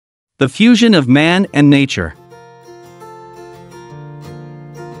The fusion of man and nature.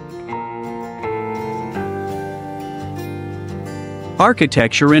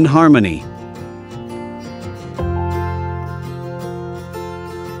 Architecture in harmony.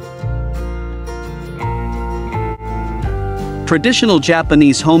 Traditional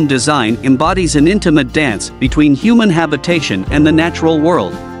Japanese home design embodies an intimate dance between human habitation and the natural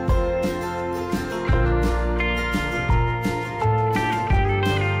world.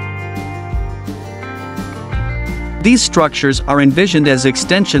 These structures are envisioned as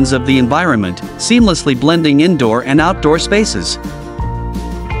extensions of the environment, seamlessly blending indoor and outdoor spaces.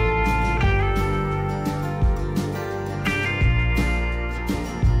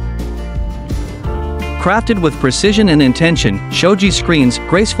 Crafted with precision and intention, shoji screens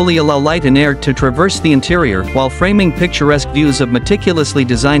gracefully allow light and air to traverse the interior while framing picturesque views of meticulously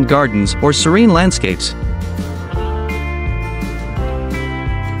designed gardens or serene landscapes.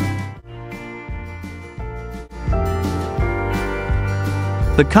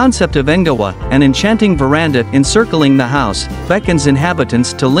 The concept of engawa, an enchanting veranda encircling the house, beckons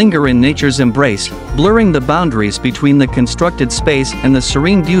inhabitants to linger in nature's embrace, blurring the boundaries between the constructed space and the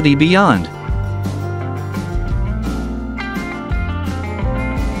serene beauty beyond.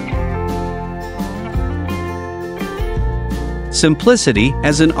 Simplicity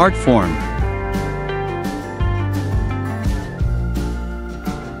as an art form.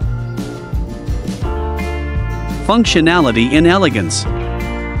 Functionality in elegance.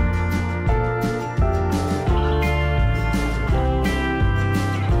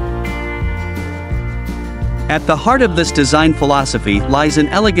 At the heart of this design philosophy lies an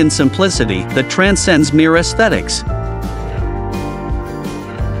elegant simplicity that transcends mere aesthetics.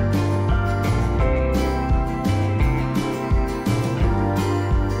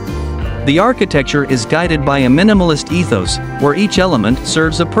 The architecture is guided by a minimalist ethos, where each element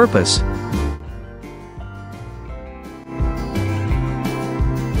serves a purpose.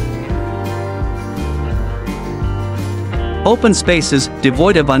 Open spaces,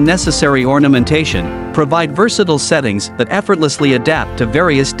 devoid of unnecessary ornamentation, provide versatile settings that effortlessly adapt to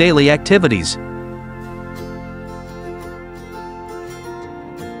various daily activities.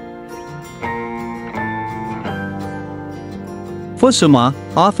 Fusuma,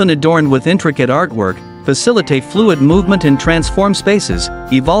 often adorned with intricate artwork, facilitate fluid movement and transform spaces,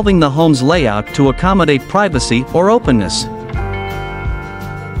 evolving the home's layout to accommodate privacy or openness.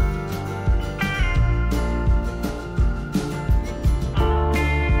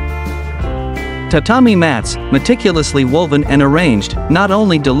 Tatami mats, meticulously woven and arranged, not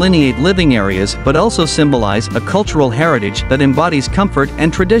only delineate living areas but also symbolize a cultural heritage that embodies comfort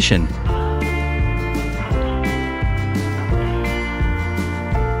and tradition.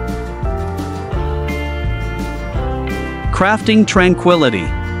 Crafting tranquility.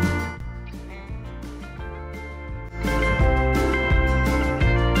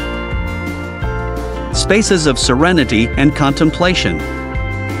 Spaces of serenity and contemplation.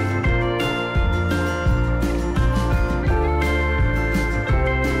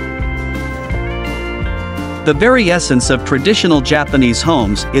 The very essence of traditional Japanese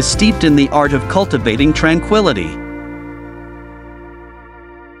homes is steeped in the art of cultivating tranquility.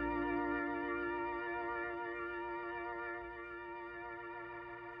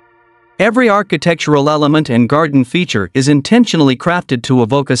 Every architectural element and garden feature is intentionally crafted to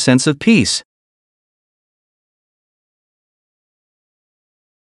evoke a sense of peace.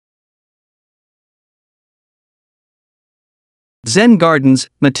 Zen gardens,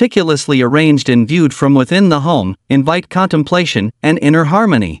 meticulously arranged and viewed from within the home, invite contemplation and inner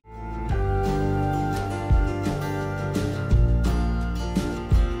harmony.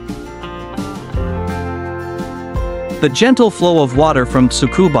 The gentle flow of water from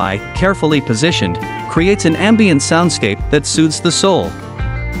tsukubai, carefully positioned, creates an ambient soundscape that soothes the soul.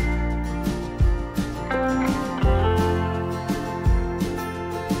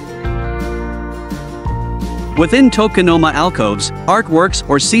 Within tokonoma alcoves, artworks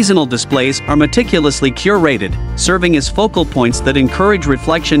or seasonal displays are meticulously curated, serving as focal points that encourage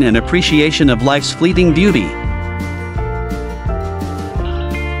reflection and appreciation of life's fleeting beauty.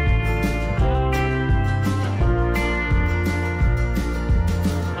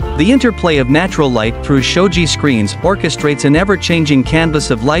 The interplay of natural light through shoji screens orchestrates an ever-changing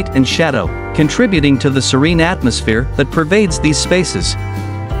canvas of light and shadow, contributing to the serene atmosphere that pervades these spaces.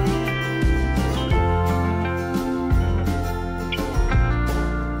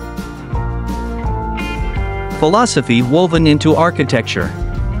 Philosophy woven into architecture.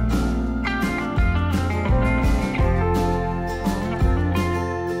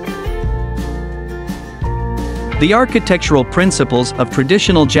 The architectural principles of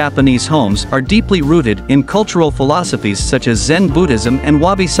traditional Japanese homes are deeply rooted in cultural philosophies such as Zen Buddhism and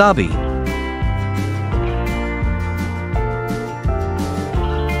wabi-sabi.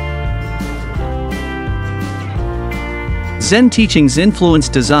 Zen teachings influence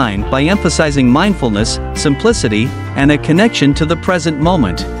design by emphasizing mindfulness, simplicity, and a connection to the present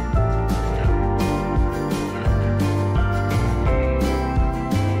moment.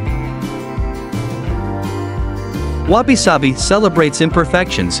 Wabi-sabi celebrates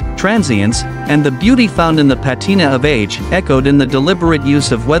imperfections, transience, and the beauty found in the patina of age, echoed in the deliberate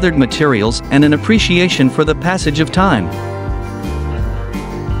use of weathered materials and an appreciation for the passage of time.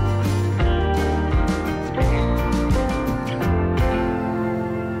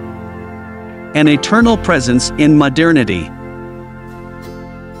 An eternal presence in modernity.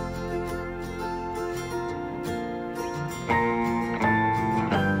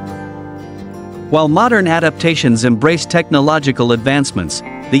 While modern adaptations embrace technological advancements,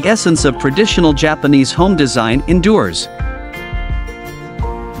 the essence of traditional Japanese home design endures.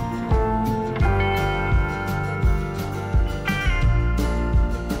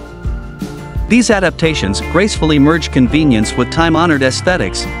 These adaptations gracefully merge convenience with time-honored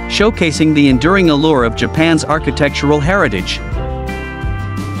aesthetics, showcasing the enduring allure of Japan's architectural heritage.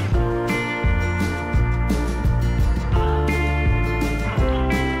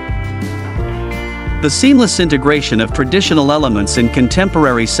 The seamless integration of traditional elements in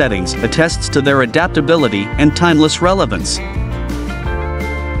contemporary settings attests to their adaptability and timeless relevance.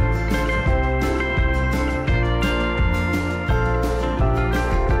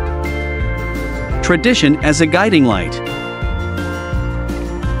 Tradition as a guiding light.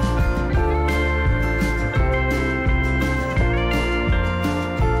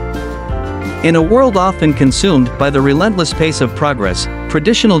 In a world often consumed by the relentless pace of progress,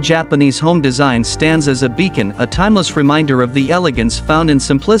 traditional Japanese home design stands as a beacon, a timeless reminder of the elegance found in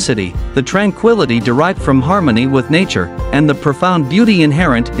simplicity, the tranquility derived from harmony with nature, and the profound beauty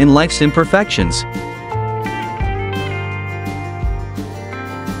inherent in life's imperfections.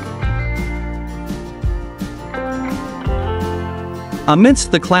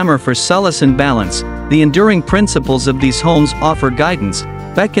 Amidst the clamor for solace and balance, the enduring principles of these homes offer guidance,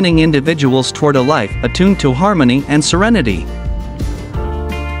 beckoning individuals toward a life attuned to harmony and serenity.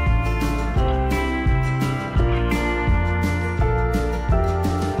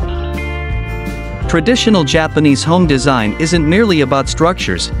 Traditional Japanese home design isn't merely about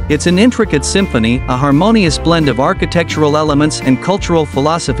structures, it's an intricate symphony, a harmonious blend of architectural elements and cultural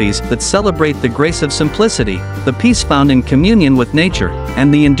philosophies that celebrate the grace of simplicity, the peace found in communion with nature,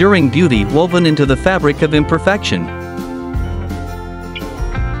 and the enduring beauty woven into the fabric of imperfection.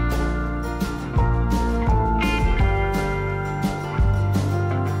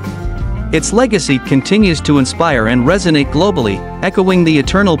 Its legacy continues to inspire and resonate globally, echoing the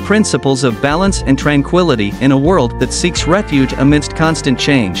eternal principles of balance and tranquility in a world that seeks refuge amidst constant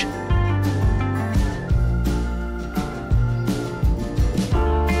change.